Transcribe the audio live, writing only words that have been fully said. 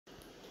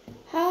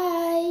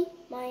Hi,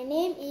 my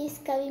name is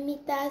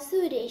Kavemita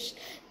Suresh.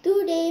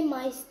 Today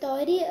my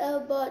story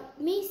about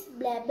Miss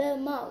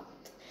Blabbermouth.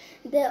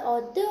 The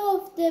author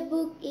of the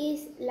book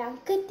is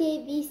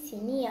Lankadevi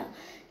Senior.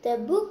 The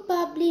book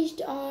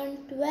published on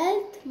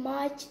 12th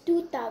March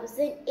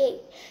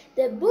 2008.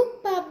 The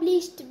book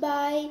published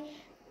by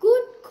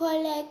Good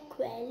Collect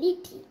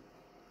Quality.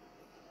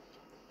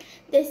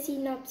 The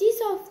synopsis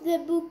of the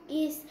book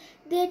is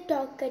the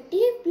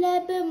talkative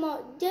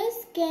Blabbermouth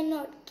just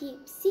cannot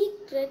keep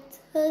secrets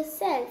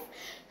herself.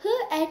 Her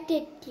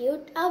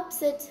attitude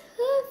upsets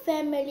her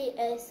family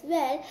as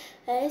well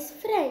as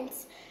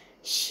friends.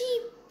 She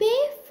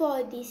pays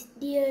for this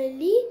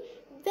dearly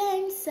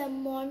when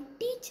someone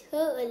teaches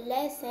her a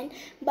lesson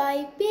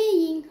by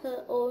paying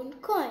her own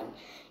coin.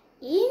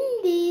 In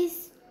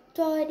this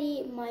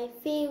story, my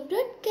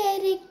favorite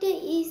character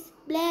is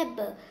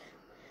Blabber,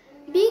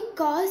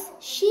 because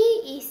she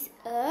is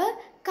a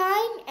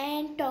kind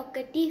and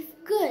talkative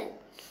girl.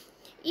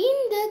 In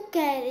the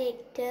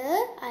character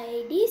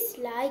I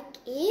dislike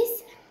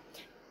is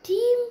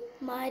Team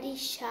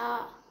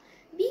Marisha,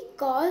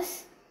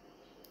 because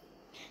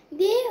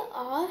they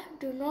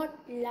do not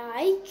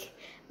like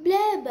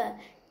Blabber.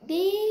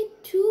 They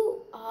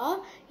too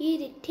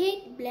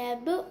irritate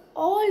Blabber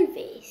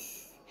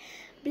always.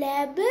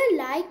 Blabber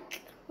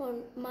like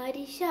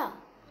Marisha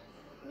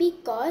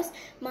because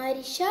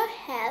Marisha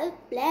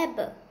helped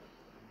Blabber.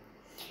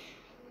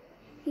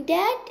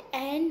 Dad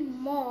and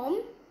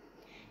Mom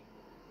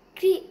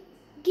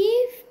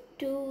give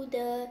to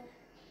the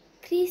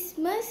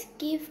Christmas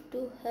gift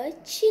to her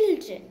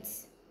children.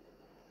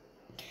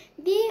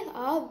 They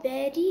are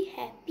very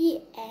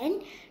happy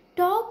and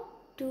talk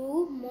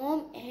to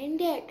Mom and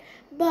Dad,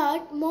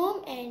 but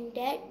Mom and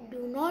Dad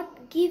do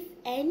not give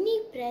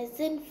any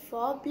present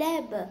for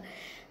Blabber,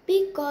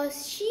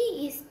 because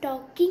she is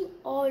talking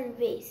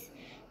always.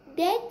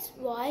 That's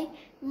why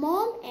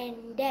Mom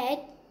and Dad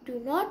do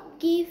not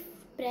give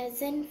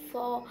present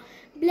for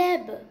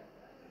Blabber.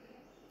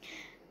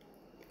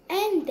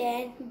 And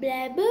then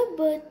Blabber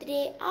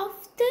birthday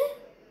after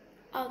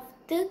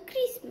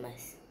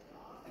Christmas.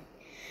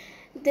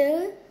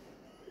 The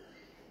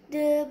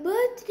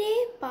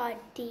birthday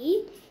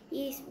party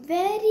is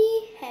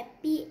very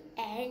happy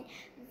and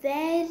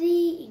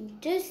very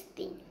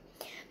interesting.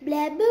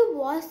 Blabber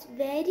was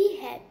very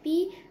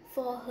happy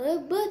for her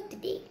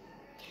birthday.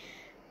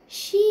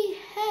 She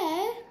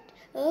had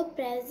a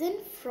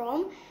present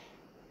from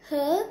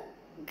her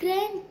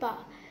grandpa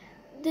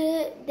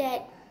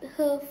that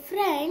her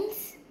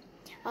friends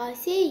are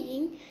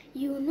saying,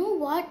 "You know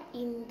what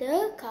in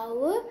the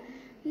cover?"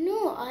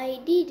 "No, I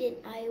didn't.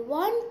 I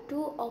want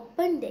to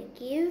open the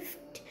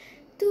gift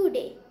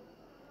today,"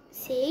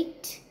 said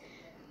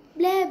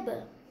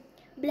Blabber.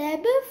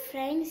 Blabber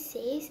friend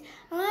says,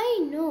 "I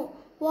know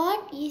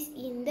what is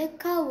in the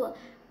cover."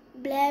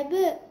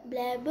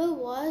 Blabber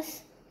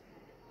was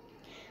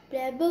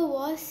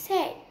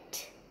sad,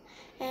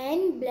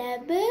 and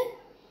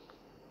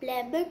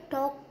Blabber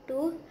talked to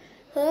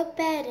her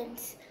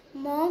parents.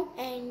 "Mom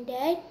and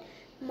Dad,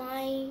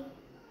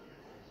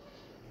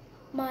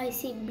 my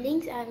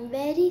siblings, I'm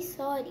very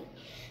sorry.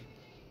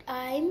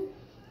 I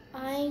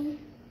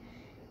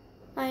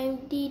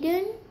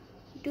didn't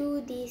do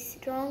this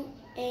wrong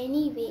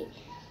anyway.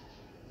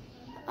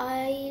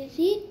 I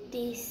read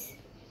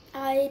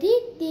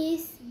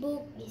this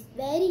book is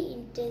very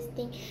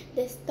interesting.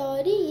 The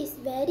story is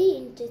very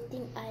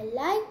interesting. I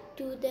like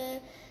the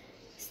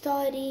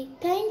story.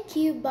 Thank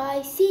you.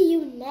 Bye. See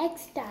you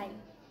next time."